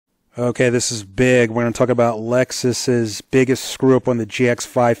Okay, this is big. We're going to talk about Lexus's biggest screw up on the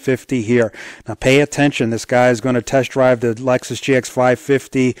GX550 here. Now pay attention. This guy is going to test drive the Lexus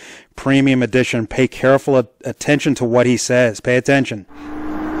GX550 Premium Edition. Pay careful attention to what he says. Pay attention.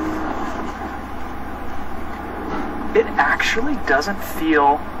 It actually doesn't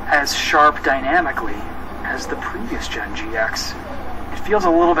feel as sharp dynamically as the previous Gen GX. It feels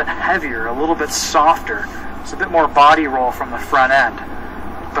a little bit heavier, a little bit softer. It's a bit more body roll from the front end.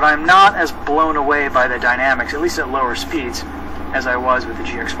 But I'm not as blown away by the dynamics, at least at lower speeds, as I was with the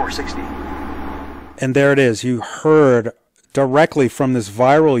GX460. And there it is. You heard directly from this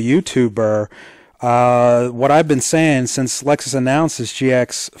viral YouTuber what I've been saying since Lexus announced this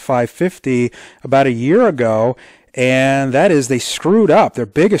GX550 about a year ago, and that is they screwed up. Their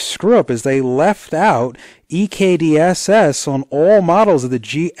biggest screw up is they left out e-KDSS on all models of the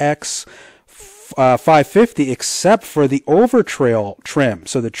GX550 except for the overtrail trim.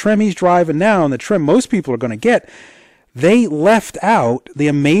 So the trim he's driving now and the trim most people are going to get, they left out the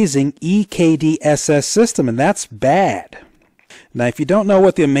amazing e-KDSS system, and that's bad. Now, if you don't know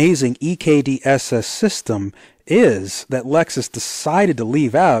what the amazing e-KDSS system is that Lexus decided to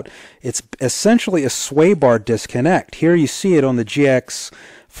leave out, it's essentially a sway bar disconnect. Here you see it on the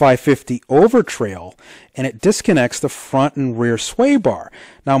GX550 overtrail, and it disconnects the front and rear sway bar.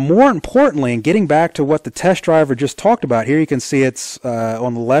 Now, more importantly, and getting back to what the test driver just talked about, here you can see it's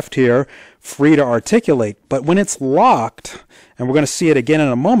on the left here, free to articulate. But when it's locked, and we're going to see it again in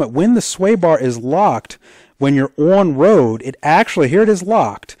a moment, when the sway bar is locked, when you're on road, it actually, here it is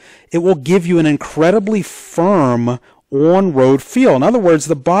locked, it will give you an incredibly firm on-road feel. In other words,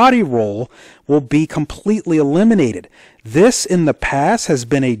 the body roll will be completely eliminated. This in the past has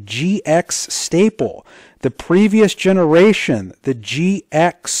been a GX staple. The previous generation, the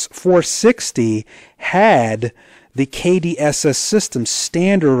GX460, had the KDSS system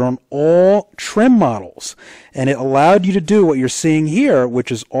standard on all trim models, and it allowed you to do what you're seeing here,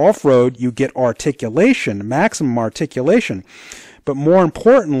 which is off-road. You get articulation, maximum articulation. But more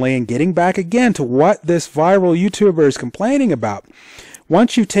importantly, and getting back again to what this viral YouTuber is complaining about,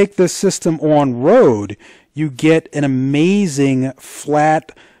 once you take this system on road, you get an amazing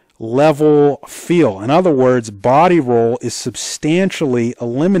flat level feel. In other words, body roll is substantially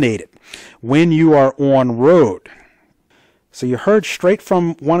eliminated when you are on road. So you heard straight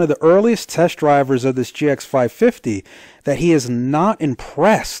from one of the earliest test drivers of this GX550 that he is not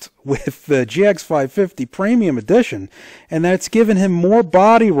impressed with the GX550 Premium Edition, and that it's given him more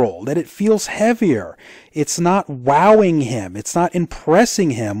body roll, that it feels heavier. It's not wowing him. It's not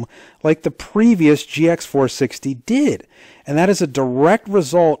impressing him like the previous GX460 did. And that is a direct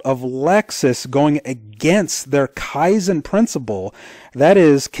result of Lexus going against their Kaizen principle, that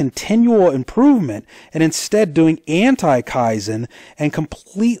is continual improvement, and instead doing anti-Kaizen and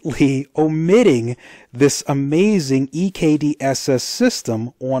completely omitting this amazing e-KDSS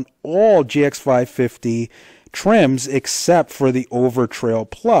system on all GX550 trims except for the Overtrail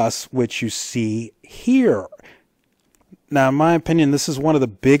Plus, which you see here. Now, in my opinion, this is one of the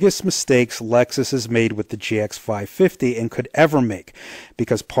biggest mistakes Lexus has made with the GX550 and could ever make,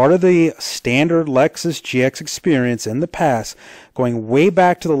 because part of the standard Lexus GX experience in the past, going way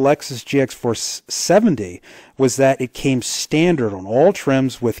back to the Lexus GX470, was that it came standard on all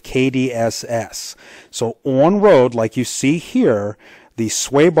trims with KDSS. So on road, like you see here, the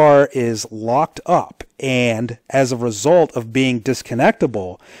sway bar is locked up, and as a result of being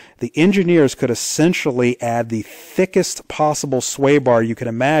disconnectable, the engineers could essentially add the thickest possible sway bar you could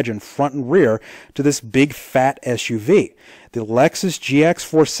imagine, front and rear, to this big fat SUV. The Lexus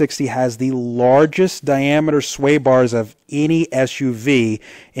GX460 has the largest diameter sway bars of any SUV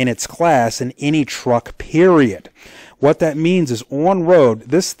in its class in any truck, period. What that means is on road,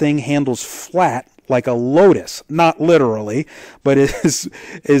 this thing handles flat like a Lotus, not literally, but it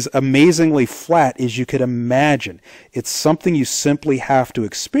is amazingly flat as you could imagine. It's something you simply have to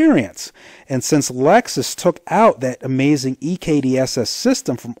experience. And since Lexus took out that amazing e-KDSS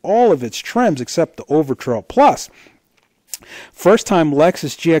system from all of its trims except the Overtrail Plus, first-time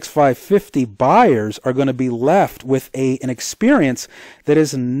Lexus GX550 buyers are going to be left with an experience that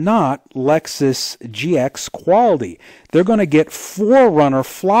is not Lexus GX quality. They're going to get 4Runner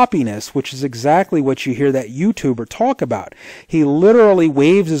floppiness, which is exactly what you hear that YouTuber talk about. He literally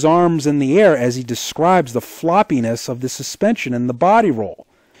waves his arms in the air as he describes the floppiness of the suspension and the body roll.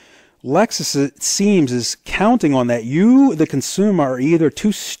 Lexus, it seems, is counting on that. You, the consumer, are either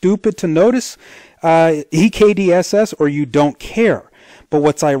too stupid to notice e-KDSS or you don't care. But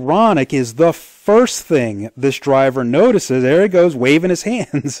what's ironic is the first thing this driver notices, there he goes waving his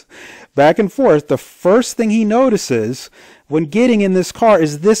hands back and forth, the first thing he notices when getting in this car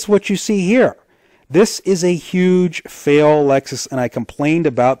is this, what you see here. This is a huge fail, Lexus, and I complained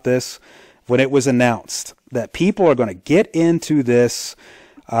about this when it was announced, that people are going to get into this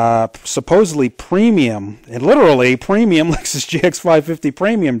supposedly premium, and literally premium Lexus GX550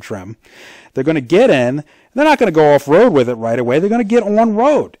 premium trim. They're going to get in. They're not going to go off-road with it right away. They're going to get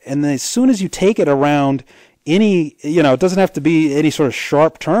on-road. And then as soon as you take it around any, it doesn't have to be any sort of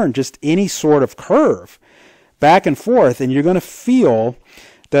sharp turn, just any sort of curve, back and forth, and you're going to feel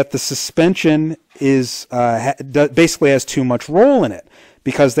that the suspension is basically has too much roll in it,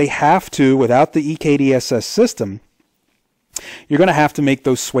 because they have to, without the e-KDSS system, you're going to have to make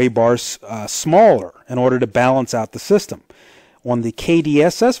those sway bars smaller in order to balance out the system. On the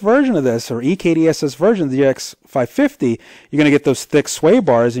KDSS version of this, or e-KDSS version of the GX550, you're going to get those thick sway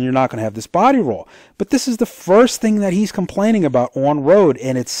bars and you're not going to have this body roll. But this is the first thing that he's complaining about on road,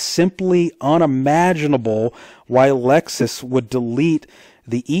 and it's simply unimaginable why Lexus would delete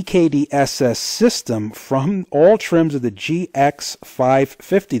the e-KDSS system from all trims of the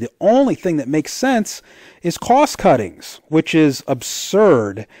GX550. The only thing that makes sense is cost cuttings, which is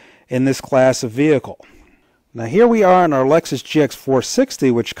absurd in this class of vehicle. Now here we are in our Lexus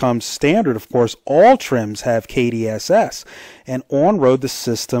GX460, which comes standard. Of course, all trims have KDSS, and on-road the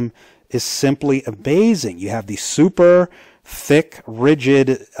system is simply amazing. You have these super thick,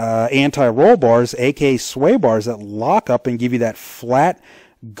 rigid anti-roll bars, aka sway bars, that lock up and give you that flat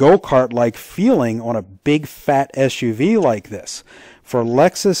go-kart-like feeling on a big fat SUV like this. For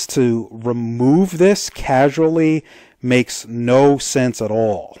Lexus to remove this casually makes no sense at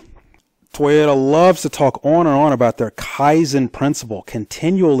all. Toyota loves to talk on and on about their Kaizen principle,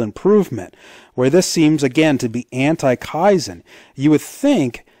 continual improvement, where this seems again to be anti-Kaizen. You would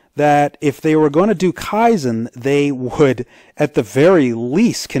think that if they were going to do Kaizen, they would at the very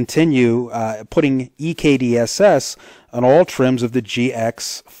least continue putting e-KDSS on all trims of the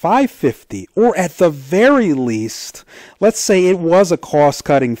GX550, or at the very least, let's say it was a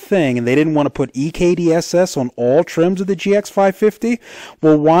cost-cutting thing and they didn't want to put e-KDSS on all trims of the GX550,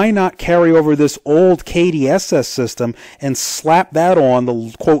 well, why not carry over this old KDSS system and slap that on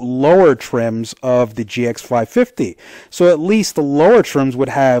the, quote, lower trims of the GX550? So at least the lower trims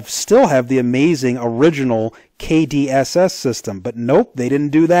would still have the amazing original KDSS system. But nope, they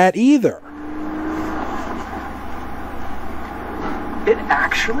didn't do that either. It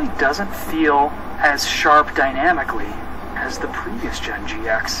actually doesn't feel as sharp dynamically as the previous Gen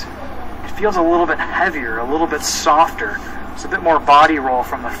GX. It feels a little bit heavier, a little bit softer. There's a bit more body roll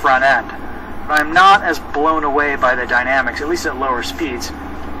from the front end. But I'm not as blown away by the dynamics, at least at lower speeds,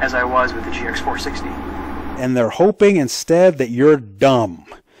 as I was with the GX460. And they're hoping instead that you're dumb.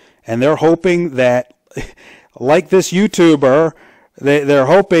 And they're hoping that, like this YouTuber, they're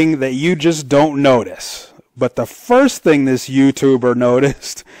hoping that you just don't notice. But the first thing this YouTuber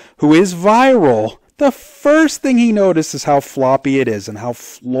noticed, who is viral, the first thing he noticed is how floppy it is and how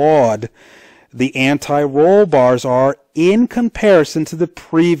flawed the anti-roll bars are in comparison to the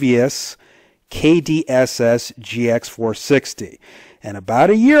previous KDSS GX460. And about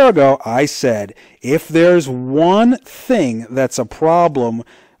a year ago, I said, if there's one thing that's a problem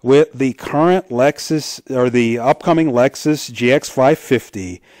with the current Lexus, or the upcoming Lexus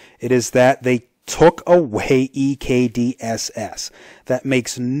GX550, it is that they took away e-KDSS. That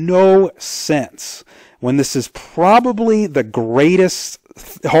makes no sense when this is probably the greatest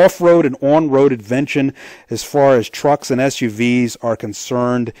off-road and on-road invention as far as trucks and SUVs are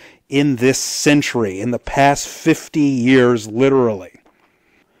concerned in this century, in the past 50 years, literally.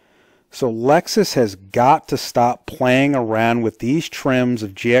 So Lexus has got to stop playing around with these trims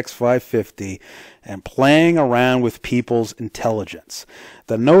of GX550 and playing around with people's intelligence.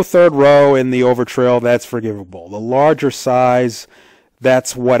 The no third row in the overtrail, that's forgivable. The larger size,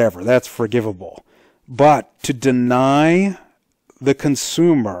 that's whatever, that's forgivable. But to deny the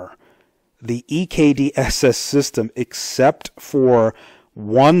consumer the e-KDSS system except for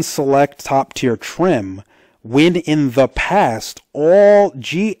one select top-tier trim, when in the past all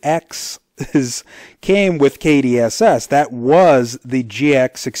GXs came with KDSS, that was the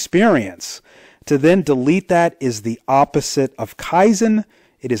GX experience. To then delete that is the opposite of Kaizen.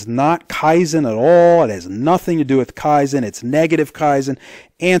 It is not Kaizen at all. It has nothing to do with Kaizen. It's negative Kaizen,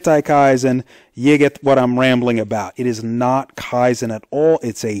 anti-Kaizen. You get what I'm rambling about. It is not Kaizen at all.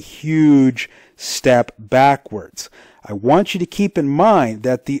 It's a huge step backwards. I want you to keep in mind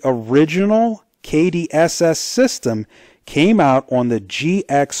that the original KDSS system came out on the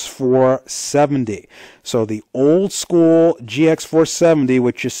GX470. So the old school GX470,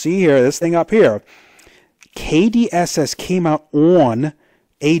 which you see here, this thing up here, KDSS came out on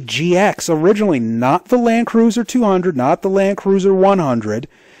a GX originally, not the Land Cruiser 200, not the Land Cruiser 100.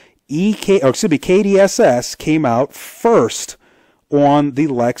 KDSS came out first on the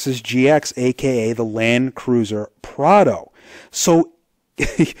Lexus GX, aka the Land Cruiser Prado. So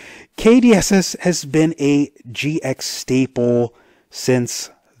KDSS has been a GX staple since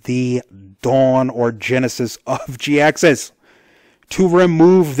the dawn or genesis of GXs. To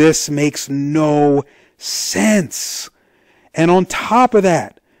remove this makes no sense. And on top of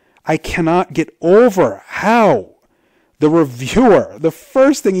that, I cannot get over how the reviewer, the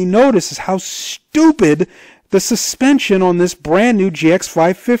first thing he noticed is how stupid the suspension on this brand new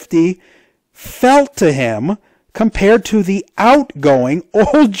GX550 felt to him compared to the outgoing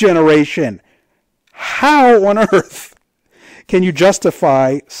old generation. How on earth can you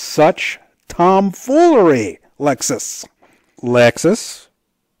justify such tomfoolery, Lexus? Lexus,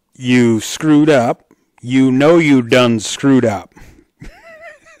 you screwed up. You know you done screwed up.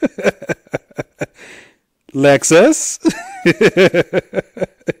 Lexus,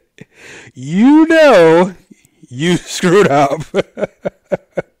 you know you screwed up.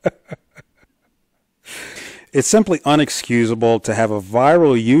 It's simply unexcusable to have a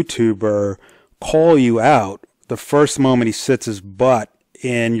viral YouTuber call you out the first moment he sits his butt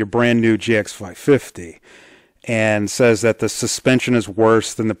in your brand new GX550 and says that the suspension is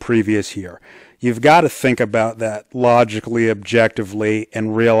worse than the previous year. You've got to think about that logically, objectively,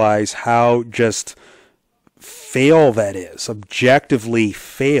 and realize how just fail that is. Objectively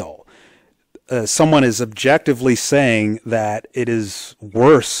fail. Someone is objectively saying that it is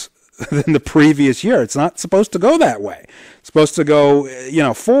worse than the previous year. It's not supposed to go that way. It's supposed to go,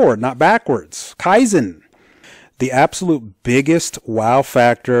 forward, not backwards. Kaizen. The absolute biggest wow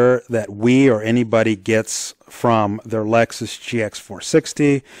factor that we or anybody gets from their Lexus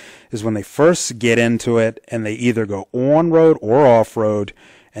GX460 is when they first get into it and they either go on-road or off-road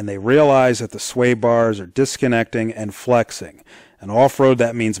and they realize that the sway bars are disconnecting and flexing. And off-road,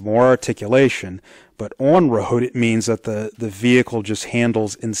 that means more articulation, but on-road, it means that the vehicle just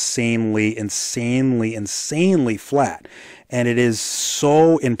handles insanely flat. And it is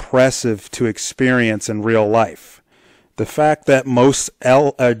so impressive to experience in real life. The fact that most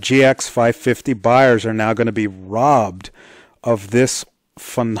GX550 buyers are now going to be robbed of this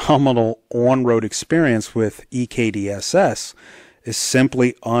phenomenal on-road experience with e-KDSS is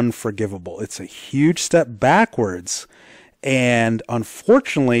simply unforgivable. It's a huge step backwards. And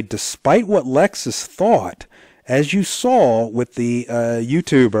unfortunately, despite what Lexus thought, as you saw with the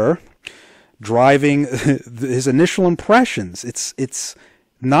YouTuber driving his initial impressions, it's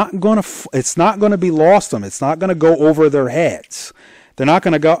not going to be lost on them. It's not going to go over their heads. They're not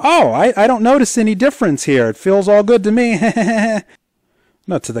going to go, oh, I don't notice any difference here. It feels all good to me.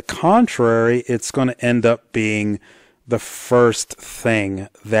 No, to the contrary, it's going to end up being the first thing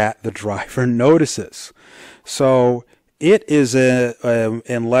that the driver notices. So it is in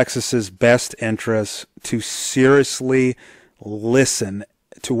Lexus's best interest to seriously listen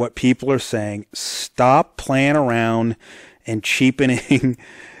to what people are saying. Stop playing around and cheapening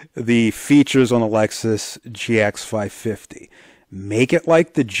the features on the Lexus GX550. Make it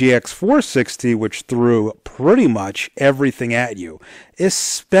like the GX460, which threw pretty much everything at you,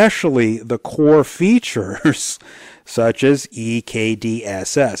 especially the core features such as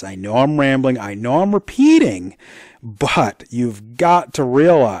e-KDSS. I know I'm rambling, I know I'm repeating, but you've got to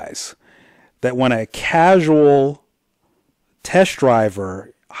realize that when a casual test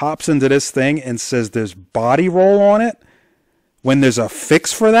driver hops into this thing and says there's body roll on it, when there's a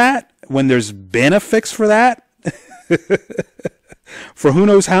fix for that, when there's been a fix for that, for who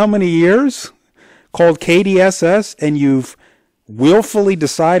knows how many years, called KDSS, and you've willfully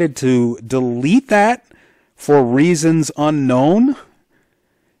decided to delete that for reasons unknown,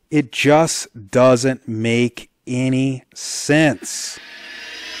 it just doesn't make any sense.